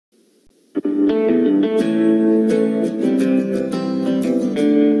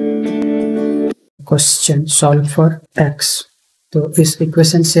Question solve for x। तो इस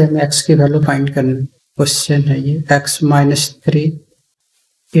equation से हमें x की वैल्यू फाइंड करनी है। क्वेश्चन है ये x minus 3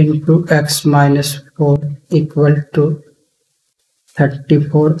 into x minus 4 equal to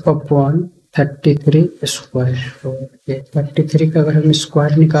 34 upon 33 square. ये 33 का अगर हम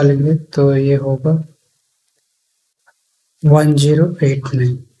स्क्वायर निकालेंगे तो ये होगा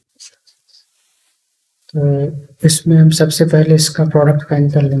 1089। तो इसमें हम सबसे पहले इसका प्रोडक्ट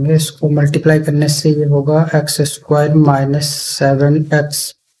फाइंड कर लेंगे। इसको मल्टीप्लाई करने से ये होगा x square minus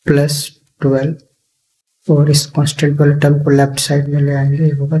 7x plus 12 और इस कांस्टेंट वाले टर्म को लेफ्ट साइड में ले आएंगे।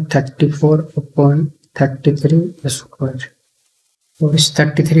 ये होगा 34 अपॉन 33 स्क्वायर और इस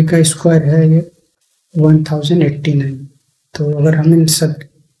 33 का स्क्वायर है ये 1089। तो अगर हम इन सब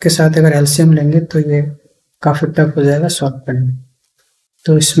के साथ अगर एलसीएम लेंगे तो ये काफ़ी टफ हो जाएगा सॉल्व करने।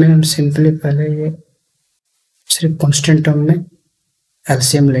 तो इसमें हम सिंपली पहले ये सिर्फ कांस्टेंट टर्म में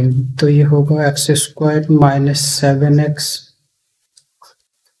एलसीएम लेंगे। तो ये होगा x square minus 7x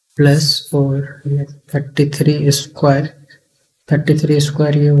plus और ये 33 स्क्वायर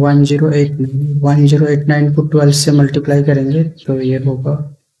ये 1089 को 12 से मल्टीप्लाई करेंगे तो ये होगा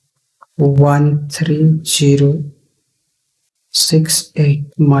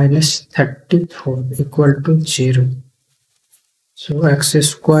 13068 minus 34 equal to 0। So x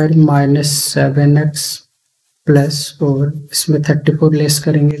square minus 7x plus और इसमें 34 लेस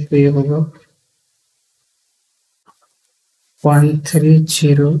करेंगे तो ये होगा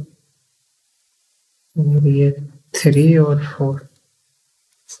 130 और ये 3 और 4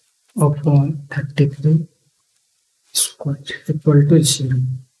 अपॉन 33 स्क्वायर इक्वल टू 0।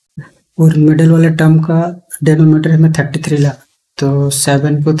 और मिडिल वाले टर्म का डिनोमिनेटर हमें 33 ला, तो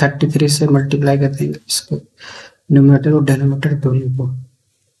 7 को 33 से मल्टीप्लाई कर देंगे इसको न्यूमरेटर और डिनोमिनेटर दोनों को।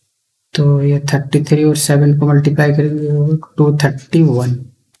 तो ये 33 और 7 को मल्टीप्लाई करेंगे 231।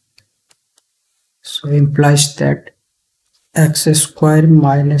 So implies that x square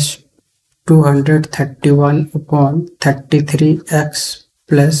minus 231 upon 33x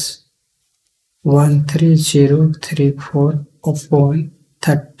plus 13034 upon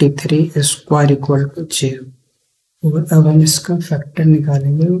 33 square equal to 0। और अब हम इसका फैक्टर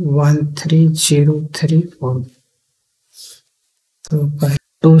निकालेंगे 13034। तो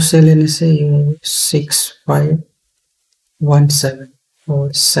 2 से लेने से ये 6517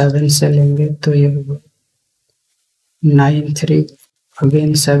 और 7 से लेंगे तो ये होगा 93,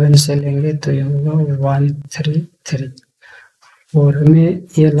 अगेन 7 से लेंगे तो ये होगा 133 और हमें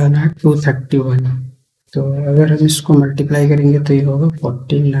ये लाना है 231। तो अगर हम इसको मल्टीप्लाई करेंगे तो ये होगा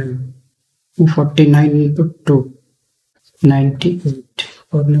 49 इंटू 2 98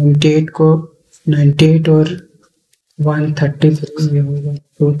 और 98 और 133 ये होगा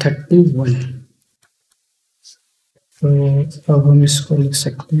 231। तो अब हम इसको लिख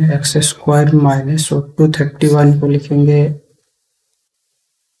सकते हैं एक्स स्क्वायर माइनस और 231 को लिखेंगे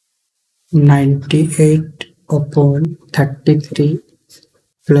 98 अपॉन 33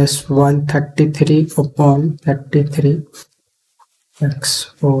 प्लस 133 अपॉन 33 एक्स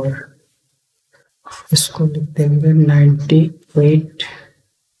और इसको लिख देंगे 98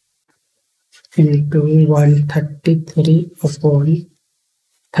 into 133 upon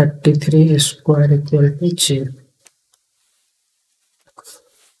 33 square equal to 0।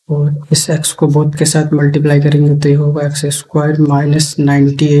 और इस x को बोथ के साथ मल्टीप्लाई करेंगे तो ये होगा x square minus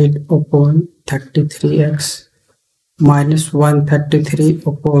 98 upon 33x minus 133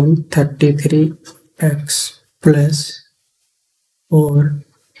 upon 33x plus और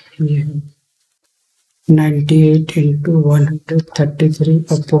ये 98 into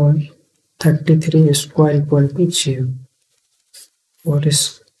 133 upon 33 square equal to 0। और इस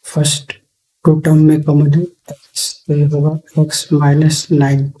फर्स्ट टू टर्म में कॉमन है x, तो ये होगा x माइनस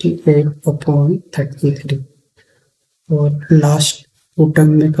 98 अपॉन 33 और लास्ट टू टर्म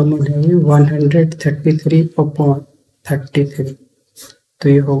में कॉमन है 133 अपॉन 33 तो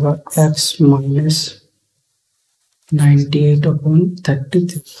ये होगा x minus 98 upon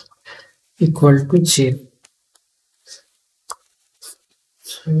 33 equal to 0।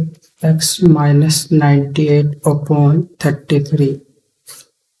 x minus 98 upon 33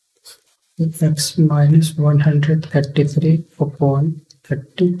 x minus 133 upon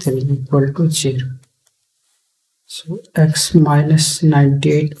 33 equal to 0। So x minus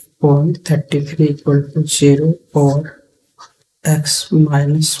 98 upon 33 equal to 0 और x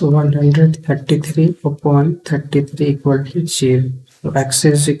minus 133 upon 33 equal to 0। तो x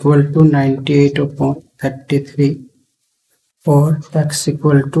is equal to 98 upon 33 और x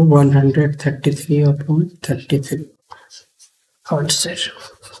equal to 133 upon 33 answer.